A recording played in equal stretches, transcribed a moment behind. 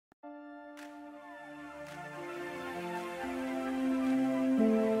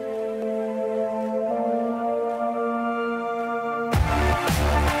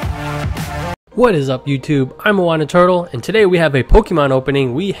What is up, YouTube? I'm Awana Turtle, and today we have a Pokemon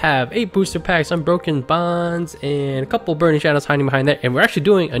opening. We have 8 booster packs, Unbroken Bonds, and a couple Burning Shadows hiding behind that. And we're actually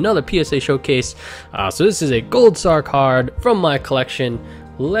doing another PSA showcase. So this is a Gold Star card from my collection.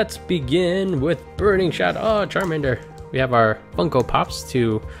 Let's begin with Burning Shadow. Oh, Charmander. We have our Funko Pops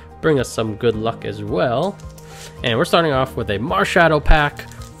to bring us some good luck as well. And we're starting off with a Marshadow pack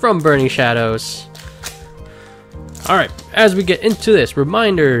from Burning Shadows. Alright, as we get into this,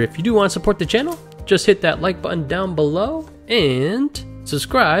 reminder, if you do want to support the channel, just hit that like button down below and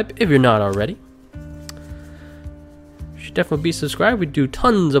subscribe if you're not already. You should definitely be subscribed. We do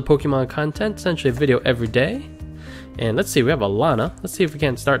tons of Pokemon content, essentially a video every day. And let's see, we have a Lana. Let's see if we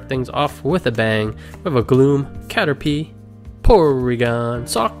can start things off with a bang. We have a Gloom, Caterpie, Porygon,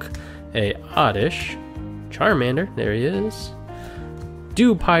 Sock, a Oddish, Charmander, there he is.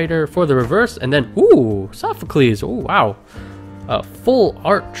 Dewpider for the reverse, and then ooh, Sophocles. Oh wow, full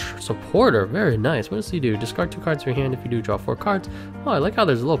arch supporter, very nice. What does he do? Discard 2 cards from your hand. If you do, draw 4 cards. Oh, I like how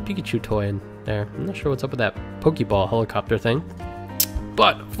there's a little Pikachu toy in there. I'm not sure what's up with that Pokeball helicopter thing,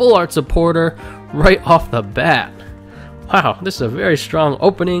 but full art supporter right off the bat. Wow, this is a very strong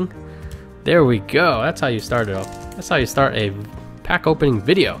opening. There we go. That's how you start it off. That's how you start a pack opening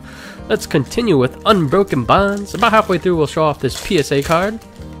video. Let's continue with Unbroken Bonds. About halfway through, we'll show off this PSA card.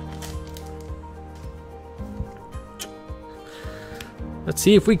 Let's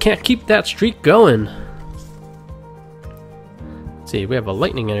see if we can't keep that streak going. Let's see, we have a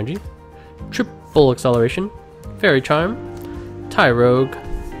Lightning Energy, Triple Acceleration, Fairy Charm, Tyrogue,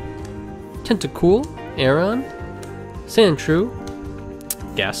 Tentacool, Aeron, Sandshrew,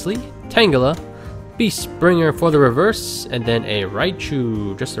 Ghastly, Tangela, Beastbringer for the reverse, and then a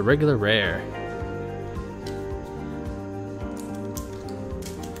Raichu, just a regular rare.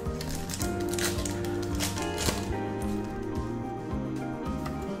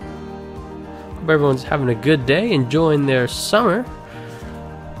 Hope everyone's having a good day, enjoying their summer.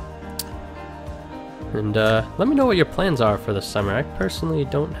 And let me know what your plans are for the summer. I personally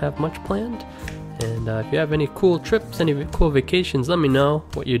don't have much planned. And if you have any cool trips, any cool vacations, let me know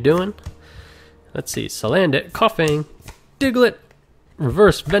what you're doing. Let's see, Salandit, Coughing, Diglett,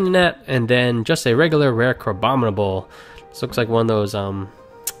 Reverse Venonat, and then just a regular rare Crabominable. This looks like one of those, I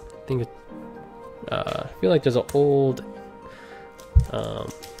feel like there's an old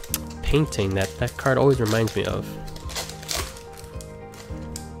painting that card always reminds me of.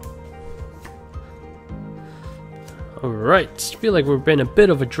 Alright, feel like we've been a bit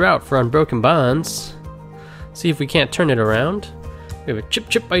of a drought for Unbroken Bonds. See if we can't turn it around. We have a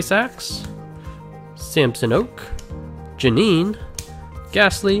Chip Ice Axe, Samson Oak, Janine,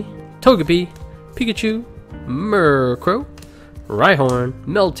 Ghastly, Togepi, Pikachu, Murkrow, Rhyhorn,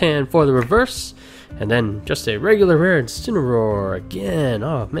 Meltan for the reverse, and then just a regular rare Incineroar again.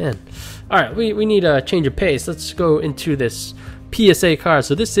 Oh man. Alright, we need a change of pace. Let's go into this PSA card.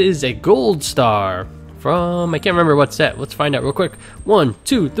 So this is a Gold Star from, I can't remember what set. Let's find out real quick. 1,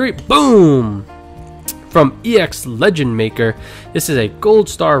 2, 3, boom! From EX Legend Maker. This is a Gold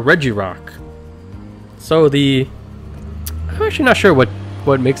Star Regirock. So I'm actually not sure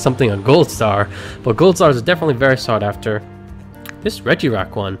what makes something a Gold Star, but Gold Stars are definitely very sought after. This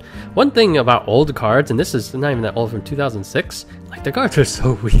Regirock one thing about old cards, and this is not even that old, from 2006, like the cards are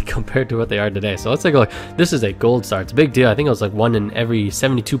so weak compared to what they are today. So let's take a look. This is a Gold Star. It's a big deal. I think it was like 1 in every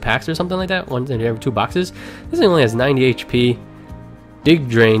 72 packs or something like that. 1 in every 2 boxes. This thing only has 90 HP. Dig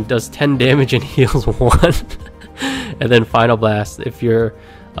Drain does 10 damage and heals 1. And then Final Blast, if you're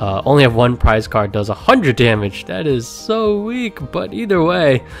only have 1 prize card, does 100 damage. That is so weak, but either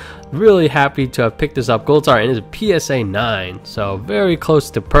way, really happy to have picked this up. Gold Star, and it is a PSA 9, so very close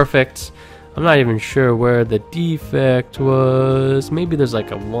to perfect. I'm not even sure where the defect was. Maybe there's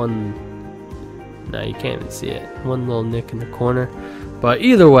like a 1. No, you can't even see it. 1 little nick in the corner. But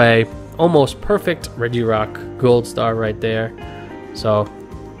either way, almost perfect Regirock Gold Star right there. So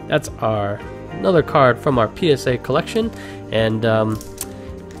that's another card from our PSA collection. And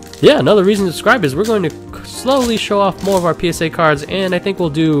yeah, another reason to subscribe is we're going to slowly show off more of our PSA cards, and I think we'll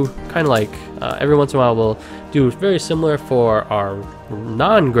do kind of like every once in a while we'll do very similar for our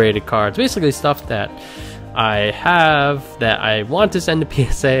non-graded cards, basically stuff that I have that I want to send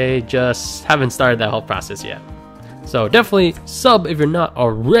to PSA, just haven't started that whole process yet. So definitely sub if you're not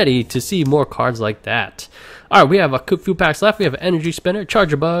already to see more cards like that. Alright, we have a few packs left. We have Energy Spinner,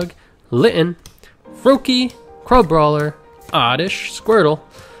 Charger Bug, Litten, Froakie, Crowbrawler, Oddish, Squirtle,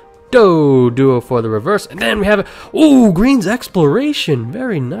 Duo for the reverse, and then we have Green's Exploration.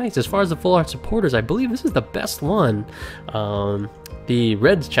 Very nice. As far as the full art supporters, I believe this is the best one. The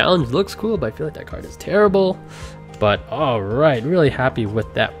Red's Challenge looks cool, but I feel like that card is terrible. But alright, really happy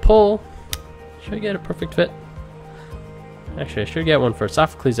with that pull. Should I get a perfect fit? Actually, I should get one for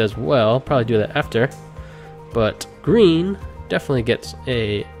Sophocles as well. Probably do that after. But green definitely gets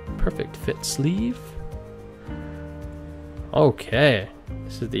a perfect fit sleeve. Okay.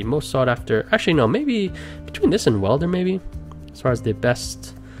 This is the most sought after. Actually, no, maybe between this and Welder, maybe. As far as the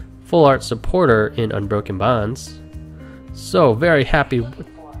best full art supporter in Unbroken Bonds. So, very happy with...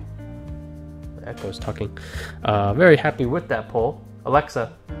 Echo's talking. Very happy with that pull.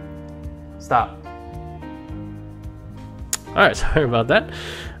 Alexa, stop. Alright, sorry about that.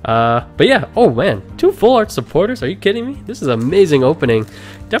 But yeah, oh man, 2 full art supporters, are you kidding me? This is an amazing opening.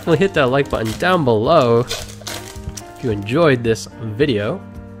 Definitely hit that like button down below if you enjoyed this video.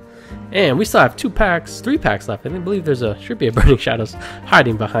 And we still have 3 packs left. I believe should be a Burning Shadows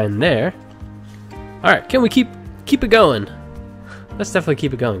hiding behind there. Alright, can we keep it going? Let's definitely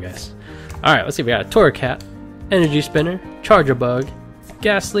keep it going, guys. Alright, let's see, we got a Torracat, Energy Spinner, Charger Bug,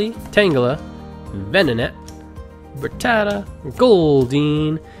 Ghastly, Tangela, Venonat, Bertata,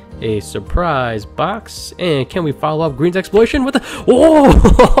 Goldeen, a surprise box, and can we follow up Green's Exploration with a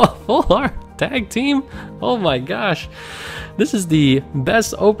full art tag team? Oh my gosh, this is the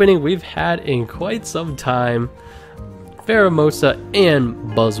best opening we've had in quite some time. Pheromosa and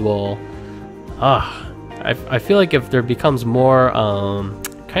Buzzwole. I feel like if there becomes more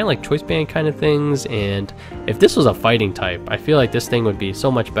kind of like choice band kind of things, and if this was a fighting type, I feel like this thing would be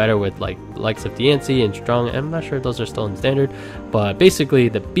so much better with like likes of Diancie and Strong. I'm not sure if those are still in standard, but basically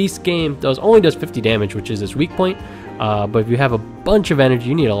the Beast game only does 50 damage, which is its weak point. But if you have a bunch of energy,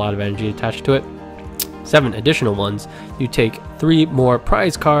 you need a lot of energy attached to it. 7 additional ones, you take 3 more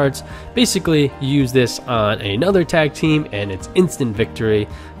prize cards. Basically, you use this on another tag team and it's instant victory.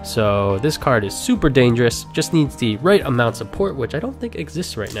 So this card is super dangerous, just needs the right amount of support, which I don't think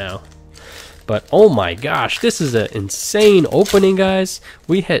exists right now. But oh my gosh, this is an insane opening, guys.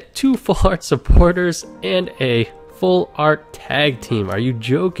 We hit 2 full art supporters and a full art tag team. Are you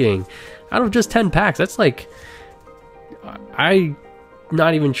joking? Out of just 10 packs, that's like... I'm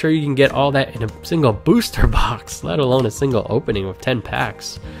not even sure you can get all that in a single booster box, let alone a single opening with 10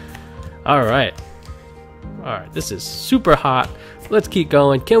 packs. Alright, this is super hot. Let's keep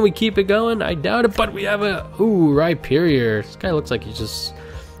going. Can we keep it going? I doubt it, but we have a Rhyperior. This guy looks like he just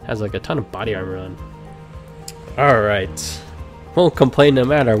has like a ton of body armor on. Alright, won't complain no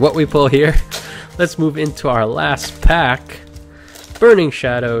matter what we pull here. Let's move into our last pack, Burning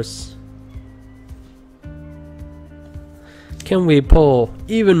Shadows. Can we pull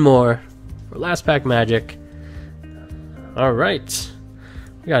even more for last pack magic? Alright,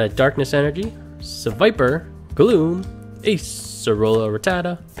 we got a Darkness Energy, Seviper, Gloom, Acerola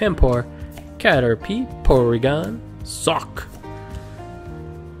Rattata, Pampor, Caterpie, Porygon, Sock.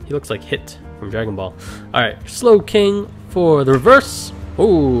 He looks like Hit from Dragon Ball. Alright, Slowking for the reverse.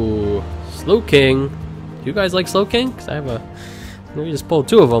 Ooh, Slowking. Do you guys like Slowking? Because I have a... We just pulled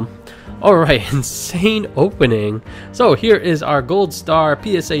 2 of them. Alright, insane opening. So here is our Gold Star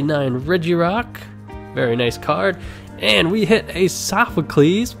PSA 9 Regirock. Very nice card. And we hit a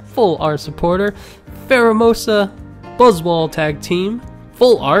Sophocles, full art supporter, Pheromosa, Buzzwole tag team,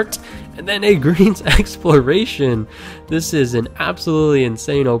 full art, and then a Green's Exploration. This is an absolutely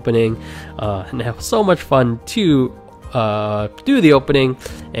insane opening, and have so much fun to do the opening.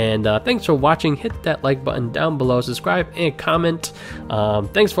 And thanks for watching. Hit that like button down below, subscribe and comment.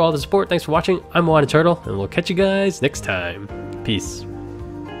 Thanks for all the support. Thanks for watching. I'm Water Turtle, and we'll catch you guys next time. Peace.